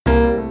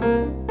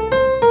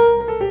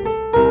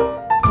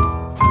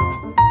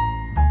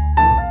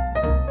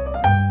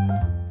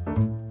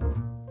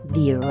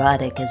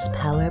Erotic as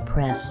Power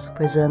Press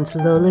presents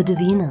Lola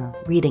Divina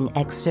reading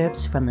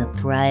excerpts from the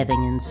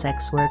Thriving in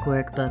Sex Work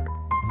Workbook,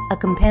 a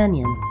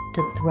companion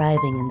to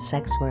Thriving in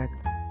Sex Work,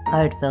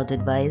 heartfelt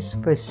advice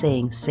for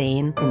staying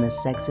sane in the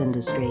sex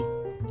industry,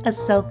 a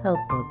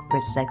self-help book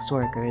for sex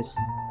workers.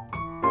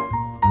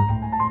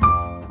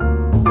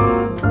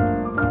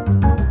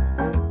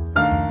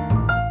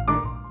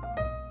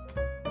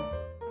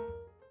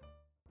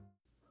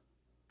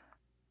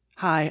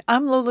 Hi,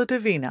 I'm Lola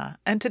Divina,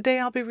 and today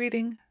I'll be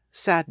reading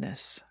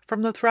Sadness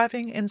from the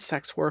Thriving in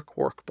Sex Work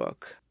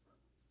Workbook.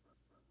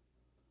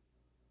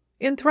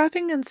 In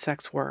Thriving in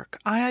Sex Work,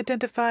 I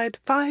identified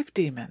 5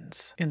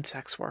 demons in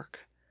sex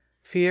work: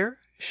 fear,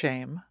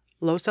 shame,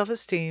 low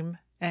self-esteem,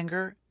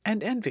 anger,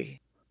 and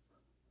envy.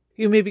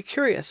 You may be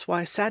curious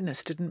why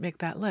sadness didn't make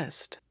that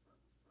list.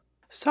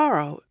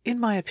 Sorrow, in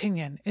my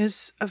opinion,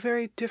 is a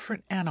very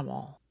different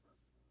animal.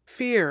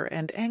 Fear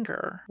and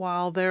anger,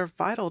 while they're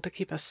vital to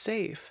keep us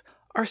safe,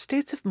 are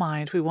states of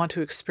mind we want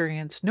to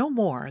experience no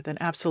more than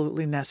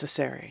absolutely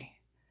necessary.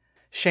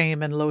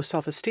 Shame and low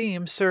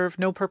self-esteem serve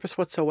no purpose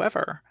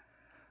whatsoever.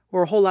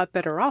 We're a whole lot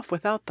better off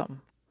without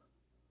them.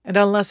 And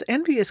unless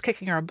envy is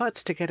kicking our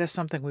butts to get us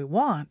something we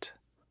want,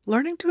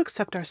 learning to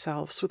accept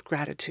ourselves with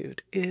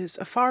gratitude is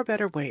a far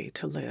better way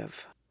to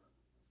live.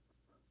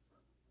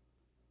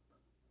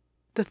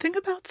 The thing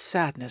about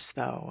sadness,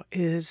 though,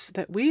 is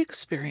that we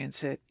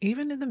experience it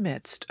even in the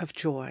midst of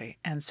joy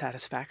and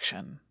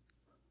satisfaction.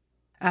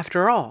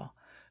 After all,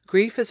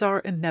 grief is our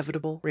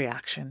inevitable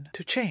reaction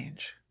to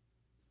change.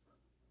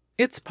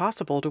 It's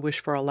possible to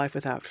wish for a life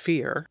without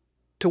fear,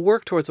 to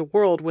work towards a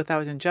world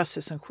without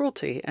injustice and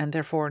cruelty, and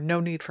therefore no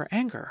need for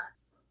anger.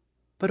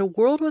 But a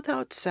world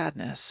without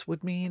sadness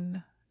would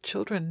mean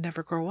children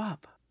never grow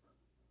up.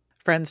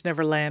 Friends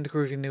never land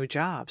groovy new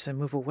jobs and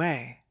move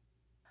away.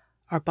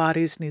 Our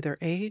bodies neither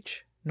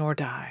age nor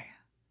die.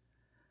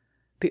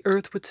 The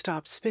earth would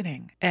stop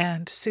spinning,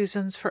 and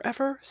seasons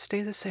forever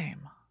stay the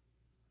same.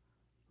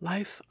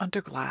 Life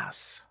under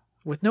glass,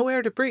 with no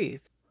air to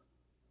breathe,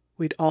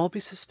 we'd all be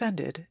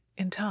suspended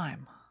in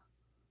time.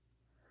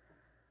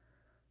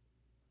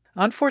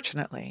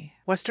 Unfortunately,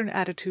 Western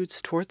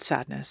attitudes toward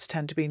sadness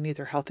tend to be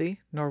neither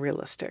healthy nor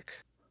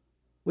realistic.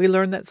 We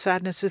learn that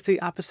sadness is the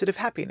opposite of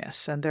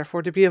happiness, and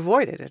therefore to be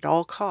avoided at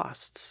all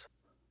costs.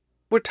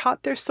 We're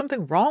taught there's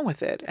something wrong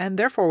with it, and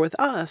therefore with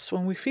us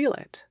when we feel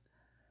it.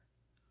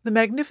 The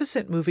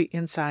magnificent movie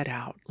Inside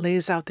Out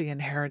lays out the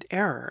inherent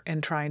error in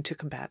trying to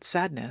combat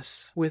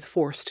sadness with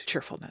forced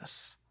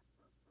cheerfulness.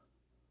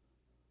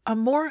 A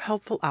more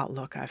helpful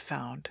outlook I've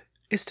found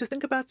is to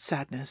think about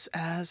sadness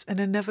as an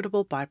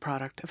inevitable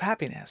byproduct of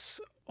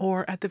happiness,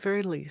 or at the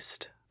very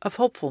least, of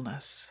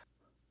hopefulness.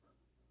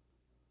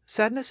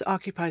 Sadness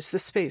occupies the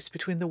space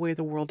between the way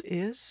the world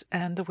is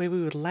and the way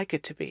we would like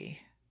it to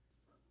be.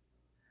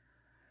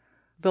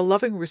 The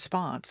loving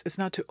response is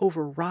not to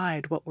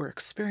override what we're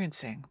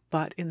experiencing,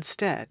 but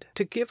instead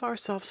to give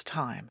ourselves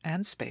time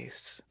and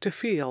space to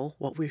feel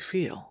what we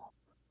feel.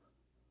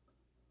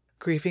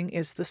 Grieving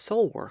is the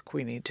soul work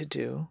we need to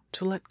do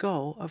to let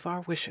go of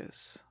our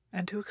wishes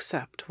and to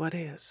accept what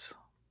is.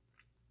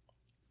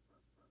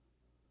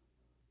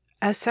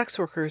 As sex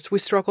workers, we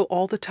struggle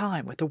all the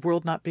time with the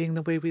world not being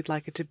the way we'd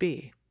like it to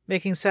be,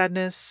 making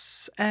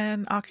sadness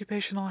an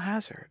occupational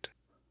hazard.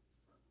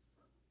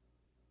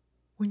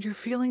 When you're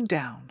feeling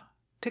down,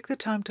 take the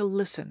time to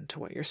listen to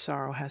what your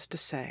sorrow has to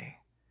say.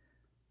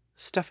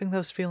 Stuffing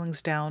those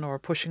feelings down or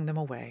pushing them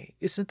away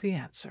isn't the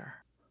answer.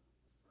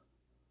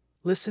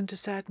 Listen to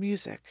sad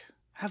music,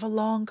 have a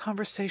long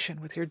conversation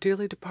with your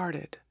dearly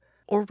departed,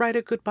 or write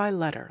a goodbye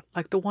letter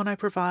like the one I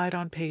provide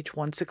on page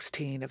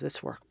 116 of this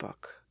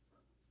workbook.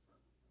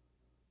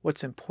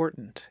 What's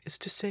important is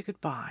to say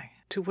goodbye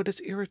to what is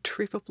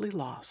irretrievably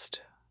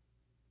lost.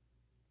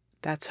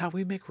 That's how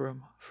we make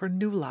room for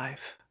new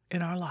life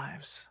in our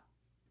lives.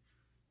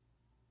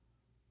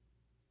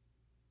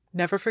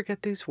 Never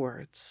forget these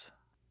words.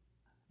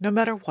 No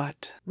matter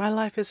what, my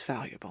life is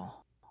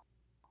valuable.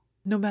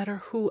 No matter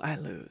who I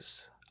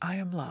lose, I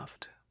am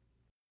loved.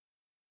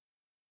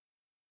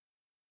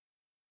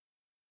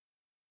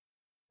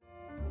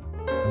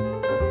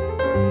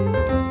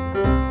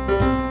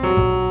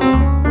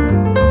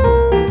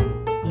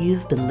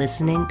 You've been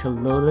listening to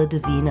Lola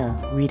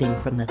Divina reading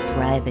from the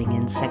Thriving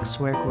in Sex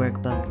Work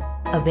Workbook,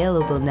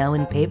 available now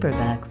in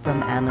paperback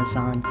from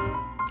Amazon.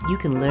 You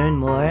can learn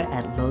more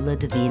at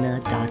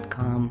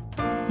loladivina.com.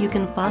 You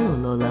can follow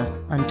Lola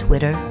on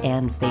Twitter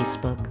and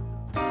Facebook.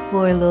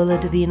 For Lola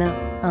Divina,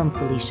 I'm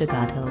Felicia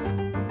Gotthilf.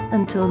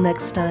 Until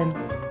next time,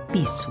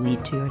 be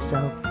sweet to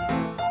yourself.